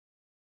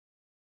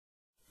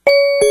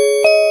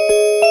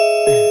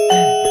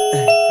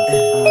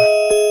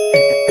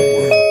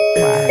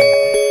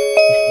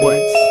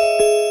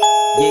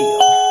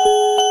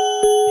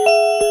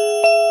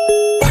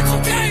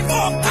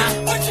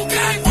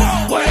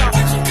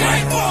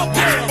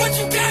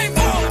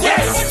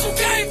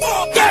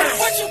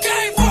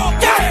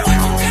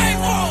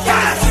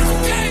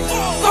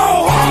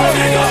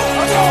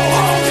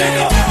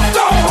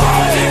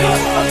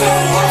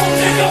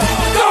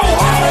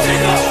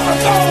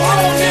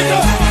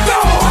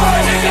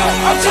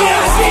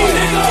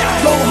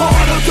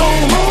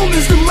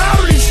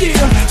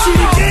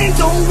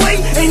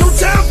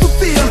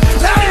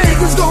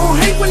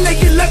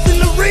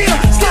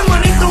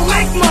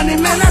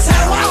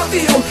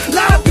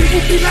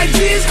People be like,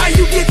 "Jiz, how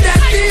you get that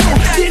deal?"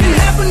 Didn't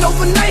happen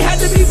overnight, had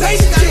to be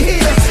patient to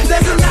hear.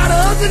 There's a lot of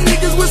other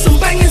niggas with some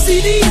banging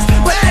CDs,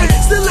 but hey,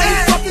 still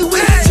ain't fucking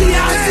with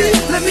G.I.Z.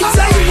 Let me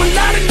tell you, a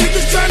lot of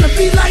niggas trying to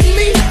be like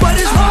me, but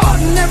it's hard,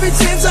 and every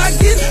chance I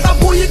get, I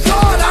pull your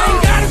card. I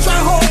ain't gotta try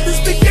hard, this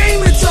the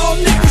game, it's all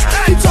niggas.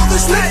 You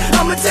talking slick,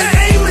 I'ma take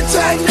aim and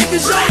tag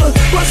niggas. Y'all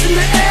rushing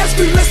the ass,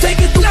 scream, let's take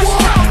it to war.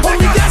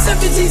 Only got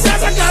 17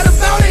 shots, I got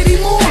about 80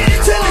 more.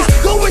 Tennis,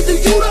 going through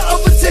you, the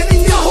upper 10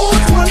 in your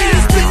horse. One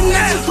nigga spitting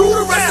at your crew,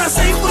 the rest I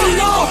say for the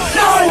law.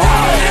 Go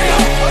home, nigga,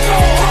 go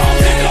home,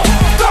 nigga,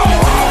 go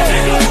home,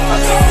 nigga,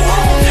 go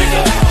home,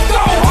 nigga,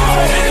 go home,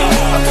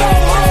 nigga,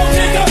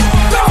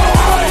 go home, nigga, go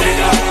home,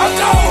 nigga,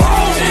 go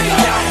home, nigga,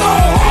 go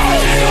home,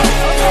 nigga, go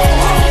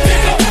home,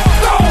 nigga,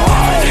 go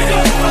home, nigga, go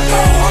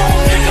home,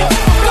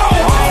 nigga, go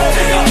home,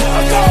 nigga,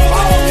 go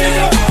home,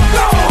 nigga,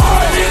 go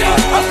home, nigga,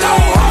 go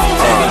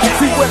home, nigga.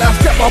 See, when I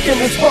step off in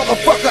this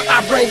motherfucker,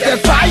 I bring that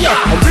fire.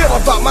 I'm real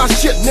about my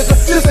shit, nigga.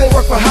 This ain't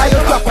work for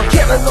hire. Drop a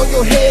cannon on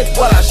your head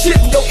while I shit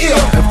in your ear.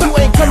 If you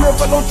ain't coming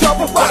for no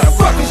trouble, why the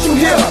fuck is you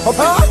here? I'll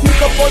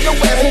sneak up on your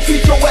ass and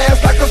treat your ass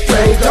like a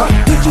stranger.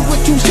 Hit you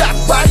with 2 shots,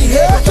 body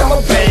head, I'm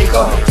a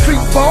banger.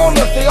 Street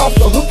baller, stay off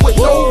the hook with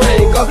no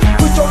ringer.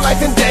 Put your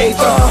life in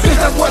danger, bitch,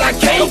 that's what I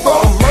came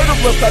from.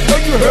 Murderers, I know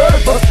you heard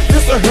of us.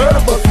 This a herd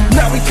of us.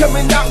 Now we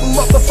coming out and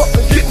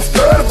motherfuckers getting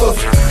scared of us.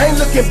 Ain't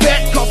looking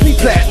back, cause we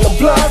platinum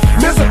blood.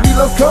 Misery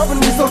loves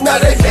company, so now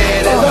they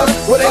mad at us.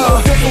 Well, ain't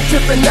no sense in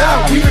tripping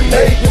now, we done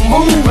made the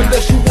move.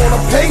 Unless you want a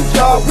pay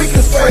job, we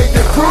can spray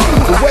the crew.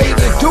 The way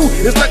to do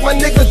is like my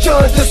nigga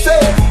John just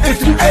said.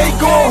 If you ain't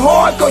going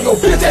hard, go your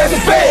bitch ass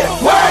in bed.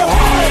 What?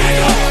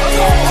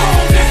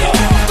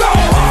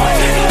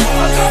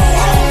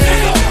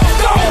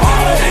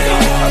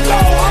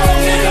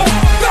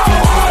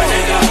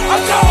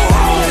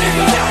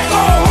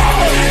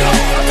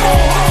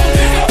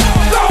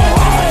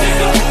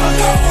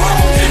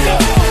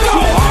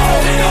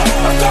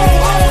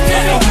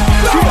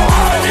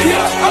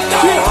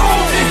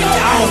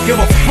 Give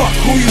a fuck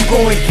who you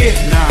go and get.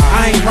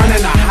 I ain't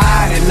running to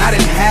hide, and I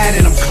done had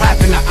it, I'm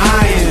clapping the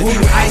iron. Who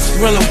you ice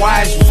grilling,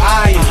 why is you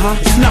eyeing?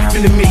 It's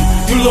nothing to me,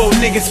 you little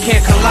niggas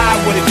can't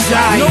collide with a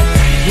giant.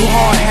 You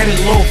hard-headed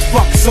little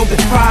fuck, so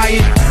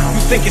defiant.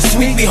 You think it's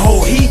sweet,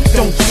 behold heat,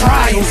 don't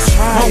try it.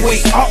 My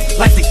way up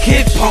like the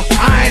kid pump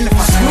iron. If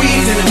I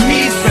squeeze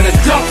enemies, better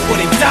duck or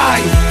they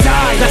die.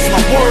 That's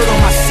my word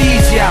on my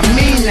seeds, yeah, I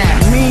mean that.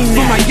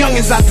 For my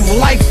youngins, I do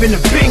life in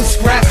the Bing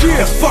scrap.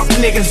 The fuck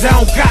niggas, I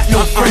don't got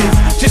no friends,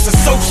 just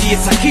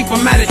associates. I keep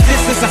them at a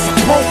distance, that's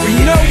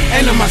appropriate.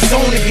 Enter my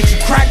zone and get you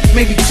cracked,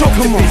 maybe choke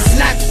them on.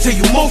 Snap till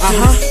you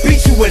motionless,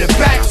 beat you with a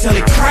back till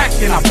it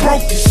cracked and I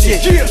broke this shit.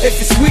 If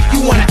it's weak,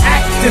 you wanna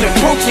act, then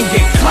approach and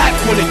get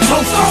clapped when the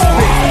toast is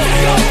spit.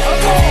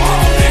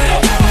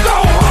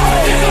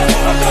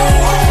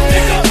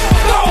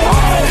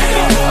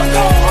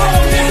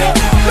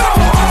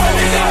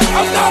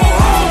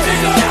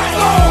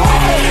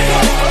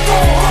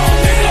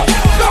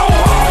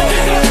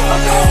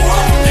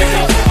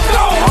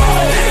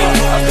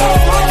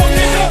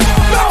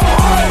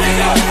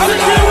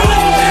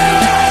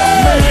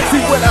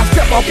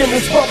 Off in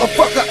this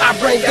motherfucker, I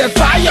bring that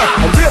fire.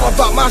 I'm real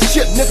about my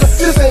shit, nigga.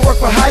 This ain't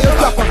work for hire.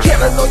 Drop a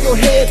cannon on your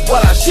head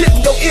while I shit in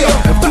your ear.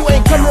 If you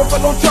ain't coming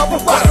for no trouble,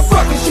 why the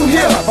fuck is you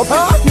here? I'll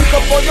sneak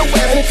up on your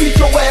ass and treat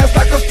your ass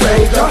like a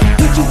stranger.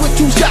 Hit you with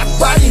 2 shots,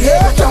 body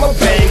head, I'm a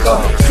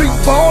banger. Street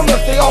baller,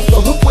 stay off the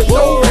hook with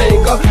no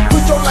ringer.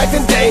 Put your life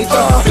in danger,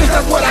 bitch,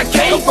 that's what I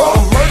came from.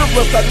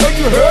 Murderers, I know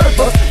you heard of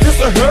us. This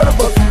a herd of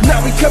us.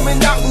 Now we coming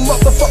out and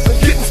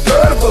motherfuckers getting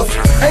scared of us.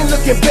 Ain't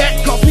looking back,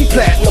 cause we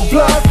platinum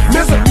blood.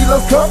 Misery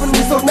loves company,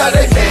 so now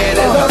they mad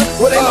at us.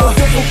 Well, ain't no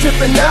sense in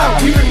tripping now,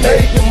 we done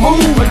made the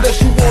move.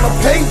 Unless you want a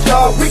pay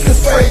job, we can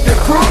spray the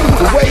crew.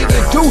 The way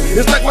to do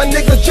is like my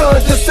nigga John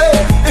just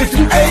said. If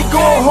you ain't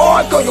going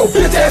hard, go your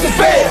bitch ass in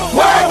bed.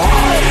 What?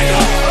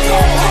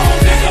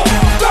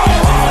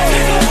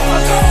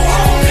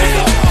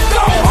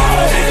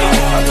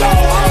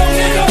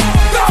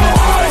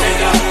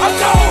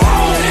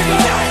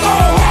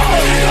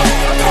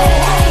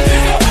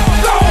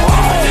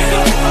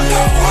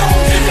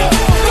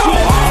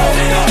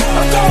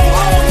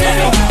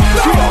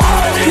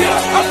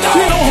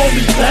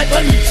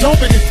 Let me jump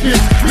in this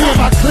bitch. Me and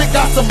my clique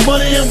got some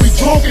money and we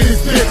drunk in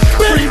this bitch.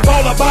 Free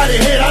baller body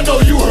head, I know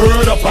you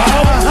heard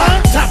about.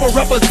 Top of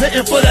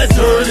representing for that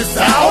dirty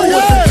style. With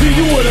a G,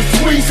 you would have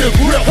squeezed and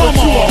grip. Come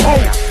on, a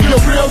hoe. Your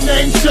real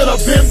name should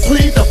have been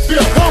Plead the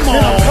Fifth. Come on,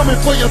 and I'm coming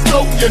for your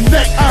throat and your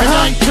neck. And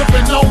I ain't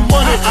tripping no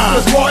money.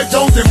 Cause Roy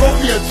Jones and wrote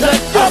me a check.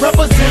 I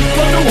represent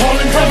for New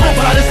Orleans.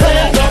 Everybody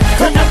stand up.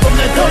 Come on from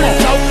that dirty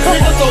south.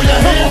 Niggas throw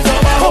your hands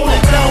up. I hold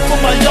it down for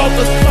my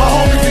youngers. My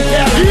homies in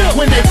Cali.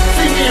 When they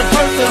see me in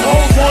person,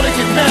 hoes wanna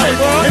get married.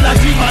 And I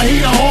keep my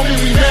heat on, homie,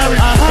 we married.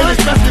 And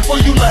especially for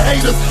you little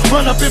haters,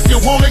 run up if you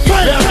wanna get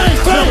married.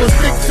 Number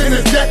 6 in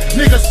the deck,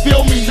 niggas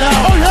feel me now.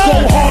 Go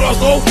hard or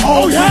go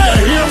home, do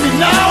you hear me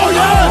now?